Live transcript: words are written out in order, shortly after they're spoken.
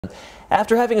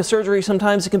After having a surgery,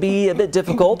 sometimes it can be a bit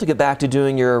difficult to get back to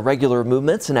doing your regular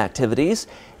movements and activities.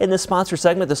 In the sponsor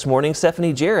segment this morning,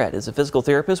 Stephanie Jarrett is a physical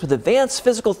therapist with Advanced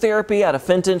Physical Therapy out of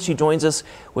Fenton. She joins us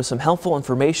with some helpful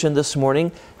information this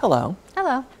morning. Hello.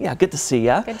 Hello. Yeah, good to see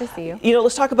you. Good to see you.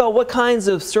 Let's talk about what kinds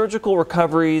of surgical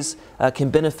recoveries can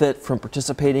benefit from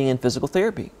participating in physical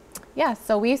therapy. Yeah,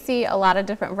 so we see a lot of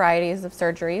different varieties of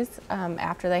surgeries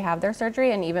after they have their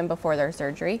surgery and even before their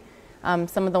surgery.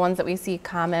 Some of the ones that we see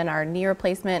common are knee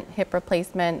replacement, hip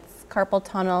replacements, carpal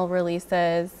tunnel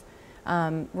releases,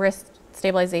 wrist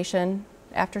stabilization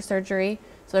after surgery.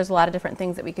 So there's a lot of different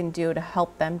things that we can do to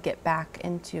help them get back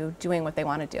into doing what they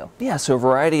want to do. Yeah, so a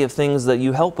variety of things that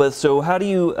you help with. So how do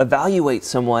you evaluate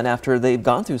someone after they've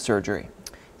gone through surgery?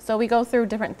 So we go through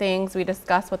different things. We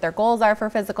discuss what their goals are for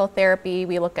physical therapy.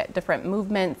 We look at different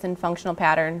movements and functional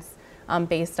patterns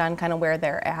based on kind of where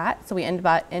they're at. So we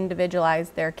individualize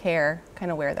their care kind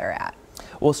of where they're at.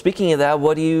 Well, speaking of that,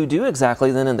 what do you do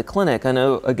exactly then in the clinic? I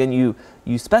know, again,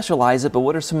 you specialize it, but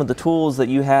what are some of the tools that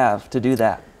you have to do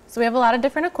that? So we have a lot of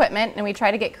different equipment and we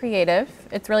try to get creative.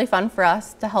 It's really fun for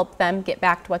us to help them get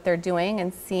back to what they're doing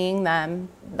and seeing them,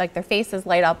 like their faces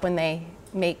light up when they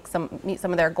meet some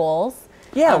of their goals.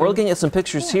 Yeah, we're looking at some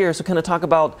pictures here, so kind of talk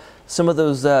about some of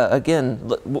those, again,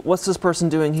 what's this person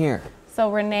doing here? So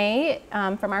Renee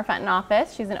from our Fenton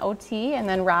office, she's an OT, and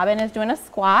then Robin is doing a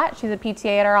squat. She's a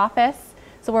PTA at our office.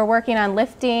 So we're working on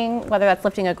lifting, whether that's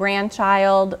lifting a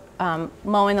grandchild,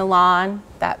 mowing the lawn.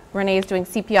 That Renee is doing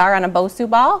CPR on a Bosu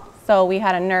ball. So we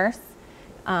had a nurse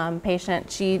patient,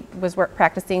 she was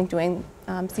practicing doing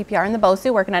CPR in the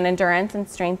Bosu, working on endurance and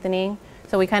strengthening.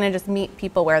 So we kind of just meet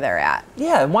people where they're at.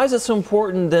 Yeah, and why is it so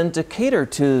important then to cater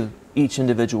to each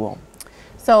individual?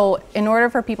 So in order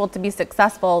for people to be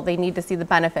successful, they need to see the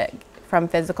benefit from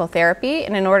physical therapy.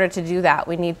 And in order to do that,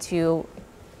 we need to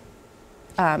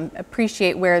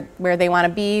appreciate where they want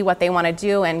to be, what they want to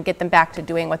do, and get them back to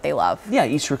doing what they love. Yeah,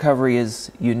 each recovery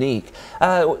is unique.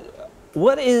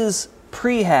 What is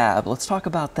prehab? Let's talk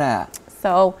about that.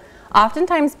 So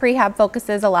oftentimes prehab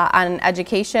focuses a lot on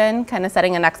education, kind of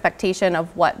setting an expectation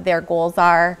of what their goals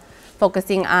are,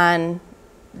 focusing on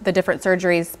the different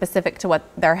surgeries specific to what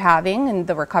they're having and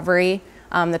the recovery,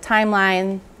 the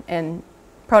timeline and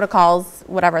protocols,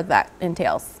 whatever that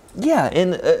entails. Yeah,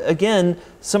 and again,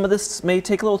 some of this may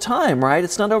take a little time, right?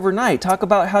 It's not overnight. Talk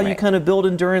about how you kind of build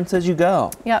endurance as you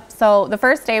go. Yep, so the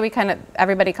first day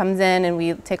everybody comes in and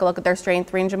we take a look at their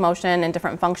strength, range of motion, and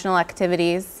different functional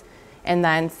activities, and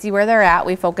then see where they're at.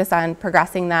 We focus on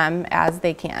progressing them as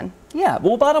they can. Yeah,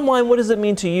 well, bottom line, what does it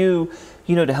mean to you,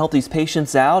 to help these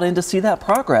patients out and to see that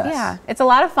progress? Yeah, it's a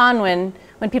lot of fun when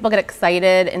people get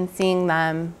excited and seeing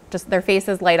them, just their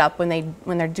faces light up when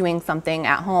they're doing something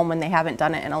at home when they haven't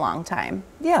done it in a long time.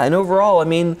 Yeah, and overall, I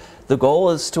mean, the goal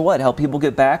is to what? Help people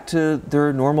get back to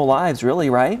their normal lives, really,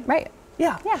 right? Right.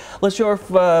 Yeah. Let's show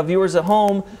our viewers at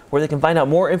home where they can find out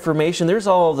more information. There's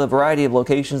all the variety of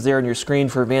locations there on your screen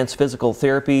for Advanced Physical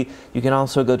Therapy. You can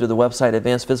also go to the website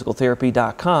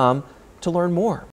advancedphysicaltherapy.com to learn more.